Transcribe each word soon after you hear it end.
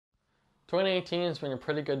2018 has been a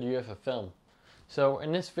pretty good year for film. So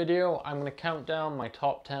in this video, I'm going to count down my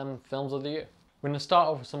top 10 films of the year. We're going to start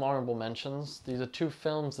off with some honorable mentions. These are two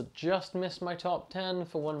films that just missed my top 10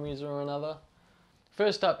 for one reason or another.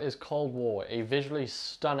 First up is Cold War, a visually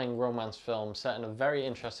stunning romance film set in a very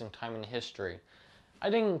interesting time in history. I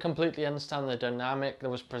didn't completely understand the dynamic that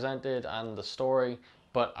was presented and the story,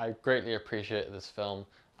 but I greatly appreciate this film,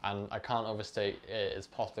 and I can't overstate it is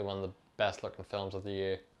possibly one of the best looking films of the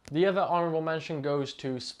year. The other honorable mention goes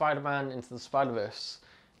to Spider-Man Into the Spider-Verse.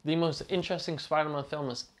 The most interesting Spider-Man film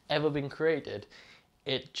that's ever been created.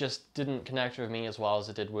 It just didn't connect with me as well as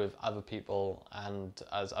it did with other people and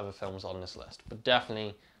as other films on this list. But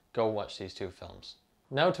definitely go watch these two films.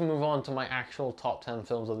 Now to move on to my actual top 10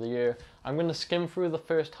 films of the year, I'm going to skim through the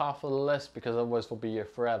first half of the list because otherwise we'll be here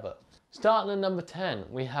forever. Starting at number 10,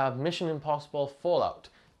 we have Mission Impossible Fallout.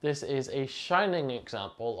 This is a shining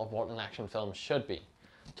example of what an action film should be.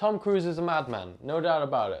 Tom Cruise is a madman, no doubt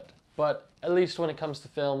about it, but at least when it comes to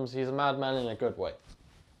films, he's a madman in a good way.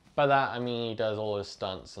 By that I mean he does all his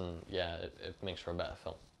stunts and yeah, it makes for a better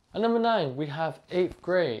film. At number 9, we have 8th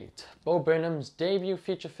Grade, Bo Burnham's debut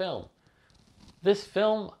feature film. This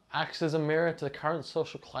film acts as a mirror to the current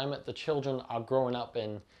social climate the children are growing up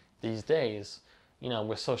in these days. You know,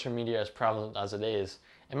 with social media as prevalent as it is,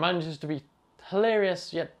 it manages to be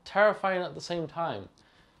hilarious yet terrifying at the same time.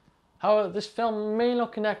 However, this film may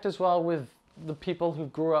not connect as well with the people who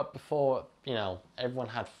grew up before, you know, everyone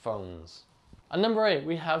had phones. At number 8,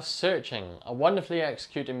 we have Searching, a wonderfully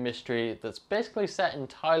executed mystery that's basically set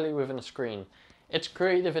entirely within a screen. It's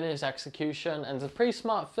creative in its execution and it's a pretty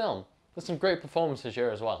smart film. There's some great performances here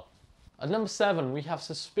as well. At number 7, we have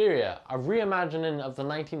Suspiria, a reimagining of the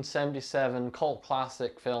 1977 cult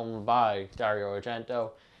classic film by Dario Argento.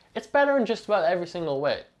 It's better in just about every single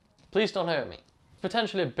way. Please don't hurt me.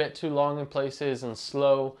 Potentially a bit too long in places and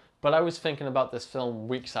slow, but I was thinking about this film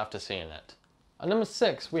weeks after seeing it. At number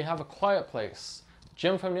 6, we have A Quiet Place.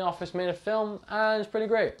 Jim from The Office made a film and it's pretty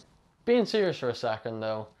great. Being serious for a second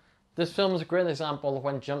though, this film is a great example of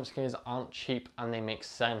when jump scares aren't cheap and they make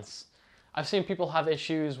sense. I've seen people have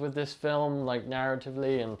issues with this film, like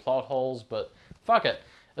narratively and plot holes, but fuck it.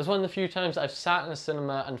 It's one of the few times I've sat in a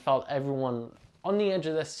cinema and felt everyone on the edge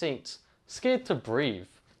of their seats, scared to breathe,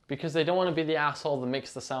 because they don't want to be the asshole that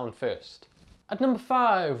makes the sound first. At number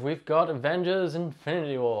 5, we've got Avengers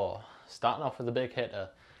Infinity War. Starting off with a big hitter.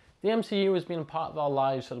 The MCU has been a part of our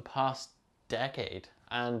lives for the past decade,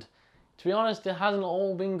 and to be honest, it hasn't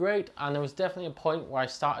all been great, and there was definitely a point where I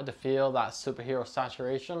started to feel that superhero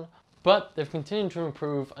saturation, but they've continued to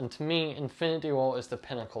improve, and to me, Infinity War is the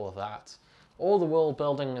pinnacle of that. All the world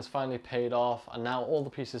building has finally paid off, and now all the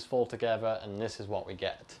pieces fall together, and this is what we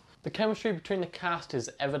get. The chemistry between the cast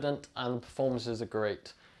is evident and the performances are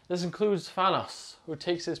great. This includes Thanos, who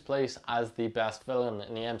takes his place as the best villain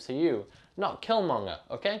in the MCU, not Killmonger,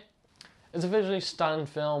 okay? It's a visually stunning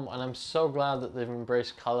film and I'm so glad that they've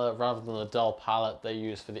embraced colour rather than the dull palette they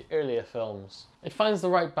used for the earlier films. It finds the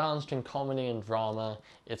right balance between comedy and drama,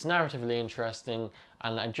 it's narratively interesting,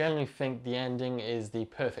 and I generally think the ending is the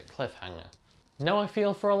perfect cliffhanger. Now I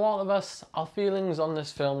feel for a lot of us, our feelings on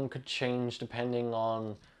this film could change depending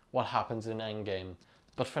on what happens in Endgame.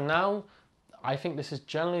 But for now, I think this is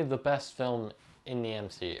generally the best film in the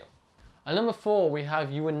MCU. At number 4, we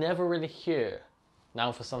have You Were Never Really Here.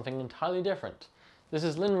 Now for something entirely different. This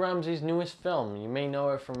is Lynn Ramsay's newest film. You may know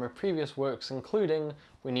her from her previous works, including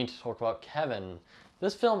We Need to Talk About Kevin.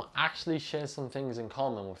 This film actually shares some things in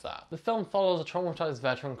common with that. The film follows a traumatized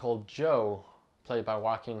veteran called Joe, played by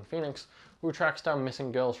Joaquin Phoenix, who tracks down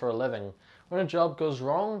missing girls for a living. When a job goes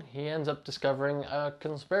wrong, he ends up discovering a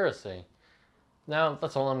conspiracy. Now,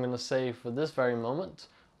 that's all I'm going to say for this very moment.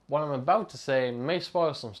 What I'm about to say may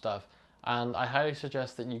spoil some stuff, and I highly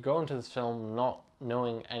suggest that you go into this film not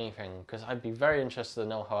knowing anything, because I'd be very interested to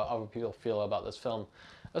know how other people feel about this film,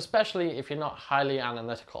 especially if you're not highly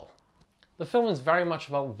analytical. The film is very much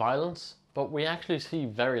about violence, but we actually see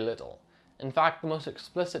very little. In fact, the most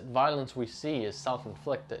explicit violence we see is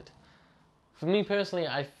self-inflicted. For me personally,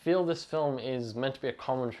 I feel this film is meant to be a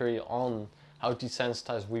commentary on how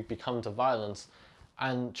desensitized we've become to violence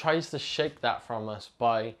and tries to shake that from us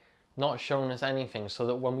by not showing us anything so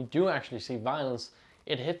that when we do actually see violence,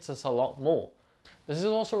 it hits us a lot more. This is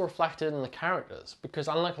also reflected in the characters because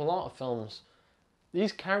unlike a lot of films,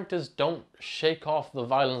 these characters don't shake off the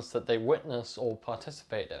violence that they witness or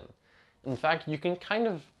participate in. In fact, you can kind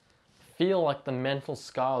of feel like the mental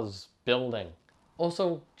scars building.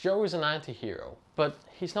 Also, Joe is an anti-hero, but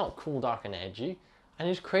he's not cool, dark and edgy. And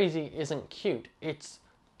his crazy isn't cute, it's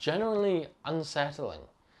generally unsettling.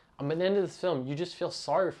 And by the end of this film, you just feel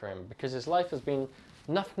sorry for him because his life has been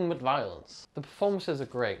nothing but violence. The performances are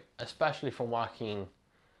great, especially from Joaquin.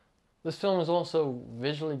 This film is also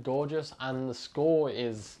visually gorgeous and the score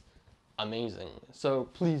is amazing, so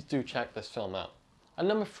please do check this film out. At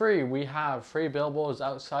number 3, we have 3 Billboards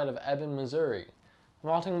Outside of Ebbing, Missouri.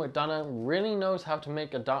 Martin McDonagh really knows how to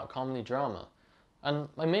make a dark comedy drama, and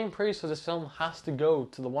my main praise for this film has to go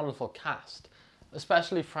to the wonderful cast,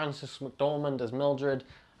 especially Frances McDormand as Mildred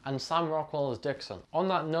and Sam Rockwell as Dixon. On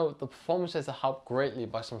that note, the performances are helped greatly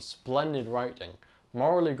by some splendid writing,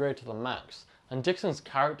 morally great to the max, and Dixon's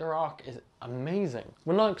character arc is amazing.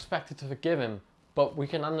 We're not expected to forgive him, but we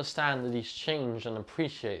can understand that he's changed and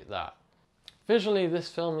appreciate that. Visually, this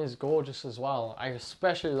film is gorgeous as well. I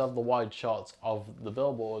especially love the wide shots of the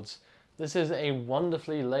billboards. This is a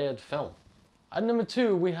wonderfully layered film. At number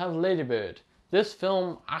 2, we have Lady Bird. This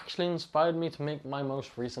film actually inspired me to make my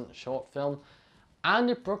most recent short film, and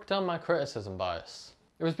it broke down my criticism bias.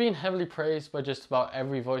 It was being heavily praised by just about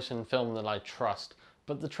every voice in film that I trust,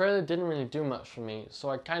 but the trailer didn't really do much for me, so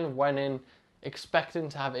I kind of went in expecting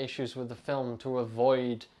to have issues with the film to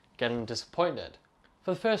avoid getting disappointed.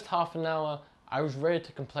 For the first half an hour, I was ready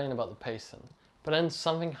to complain about the pacing, but then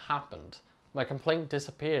something happened. My complaint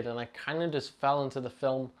disappeared and I kind of just fell into the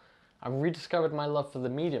film and rediscovered my love for the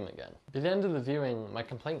medium again. By the end of the viewing, my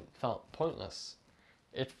complaint felt pointless.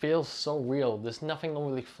 It feels so real. There's nothing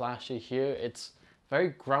overly flashy here. It's very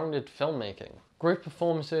grounded filmmaking. Great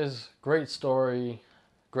performances, great story,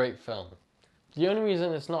 great film. The only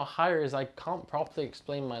reason it's not higher is I can't properly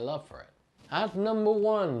explain my love for it. At number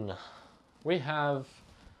 1, we have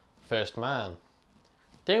First Man.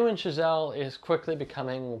 Damien Chazelle is quickly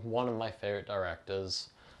becoming one of my favourite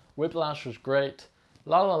directors. Whiplash was great,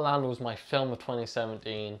 La La Land was my film of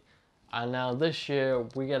 2017, and now this year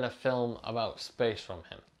we get a film about space from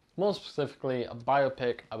him. More specifically, a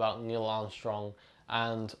biopic about Neil Armstrong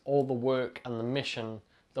and all the work and the mission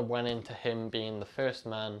that went into him being the first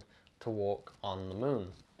man to walk on the moon.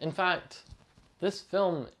 In fact, this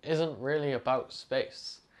film isn't really about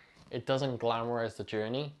space. It doesn't glamorize the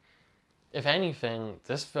journey. If anything,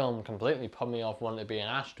 this film completely put me off wanting to be an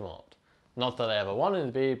astronaut. Not that I ever wanted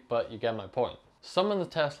to be, but you get my point. Some of the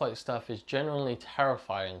test flight stuff is genuinely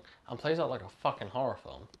terrifying and plays out like a fucking horror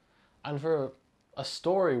film. And for a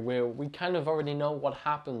story where we kind of already know what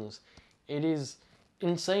happens, it is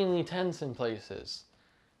insanely tense in places.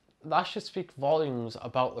 That should speak volumes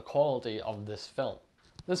about the quality of this film.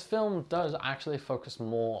 This film does actually focus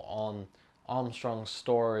more on Armstrong's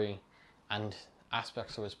story and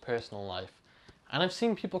aspects of his personal life. And I've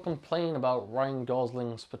seen people complain about Ryan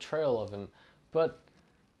Gosling's portrayal of him, but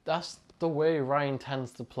that's the way Ryan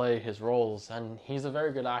tends to play his roles, and he's a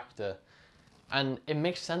very good actor. And it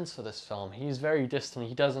makes sense for this film. He's very distant.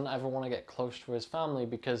 He doesn't ever want to get close to his family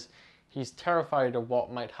because he's terrified of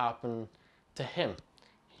what might happen to him.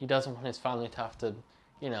 He doesn't want his family to have to,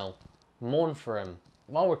 mourn for him.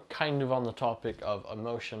 While we're kind of on the topic of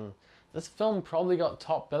emotion, this film probably got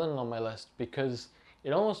top billing on my list because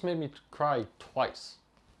it almost made me cry twice.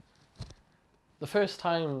 The first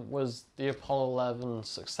time was the Apollo 11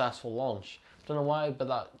 successful launch. Don't know why, but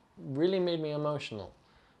that really made me emotional.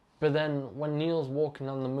 But then when Neil's walking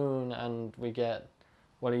on the moon and we get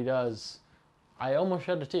what he does, I almost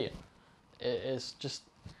shed a tear. It's just,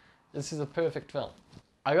 this is a perfect film.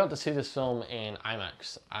 I got to see this film in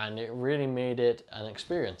IMAX and it really made it an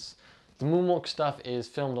experience. The moonwalk stuff is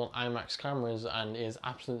filmed on IMAX cameras and is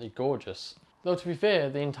absolutely gorgeous. Though to be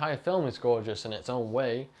fair, the entire film is gorgeous in its own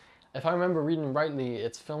way. If I remember reading rightly,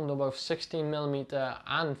 it's filmed on both 16mm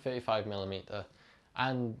and 35mm,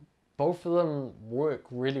 and both of them work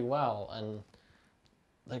really well and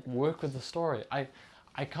work with the story.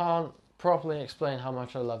 I can't properly explain how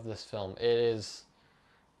much I love this film. It is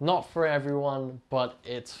not for everyone, but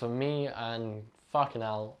it's for me, and fucking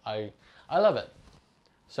hell, I love it.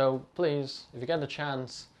 So please, if you get a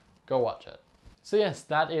chance, go watch it. So yes,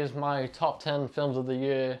 that is my top 10 films of the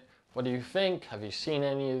year. What do you think? Have you seen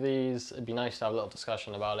any of these? It'd be nice to have a little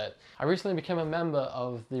discussion about it. I recently became a member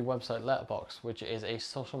of the website Letterboxd, which is a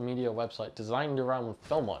social media website designed around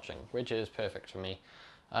film watching, which is perfect for me.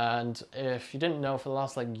 And if you didn't know, for the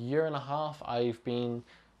last year and a half, I've been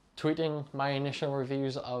tweeting my initial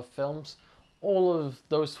reviews of films. All of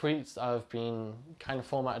those tweets have been kind of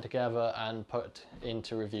formatted together and put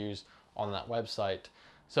into reviews on that website.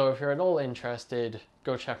 So if you're at all interested,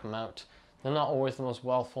 go check them out. They're not always the most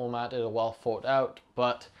well formatted or well thought out,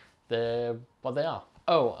 but they're what they are.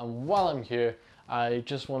 Oh, and while I'm here, I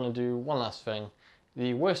just want to do one last thing.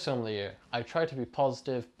 The worst film of the year. I tried to be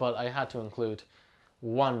positive, but I had to include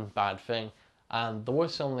one bad thing. And the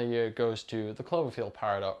worst film of the year goes to The Cloverfield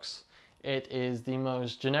Paradox. It is the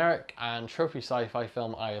most generic and tropey sci-fi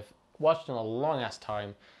film I have watched in a long ass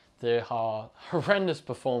time. There are horrendous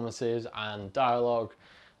performances and dialogue,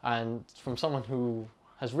 and from someone who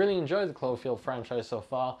has really enjoyed the Cloverfield franchise so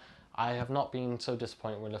far, I have not been so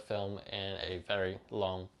disappointed with a film in a very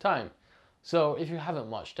long time. So if you haven't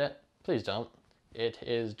watched it, please don't. It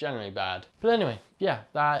is generally bad. But anyway, yeah,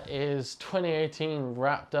 that is 2018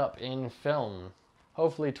 wrapped up in film.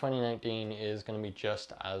 Hopefully 2019 is going to be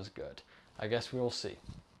just as good. I guess we will see.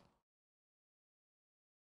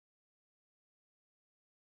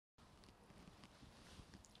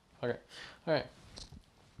 Okay, alright.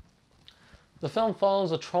 The film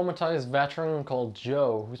follows a traumatized veteran called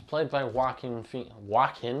Joe, who's played by Joaquin.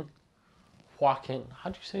 How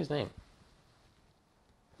do you say his name?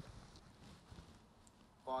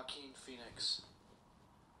 Joaquin Phoenix.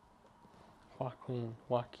 Joaquin?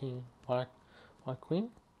 Joaquin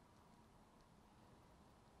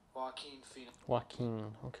Phoenix. Joaquin,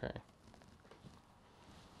 okay.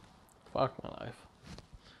 Fuck my life.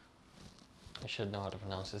 I should know how to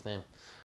pronounce his name.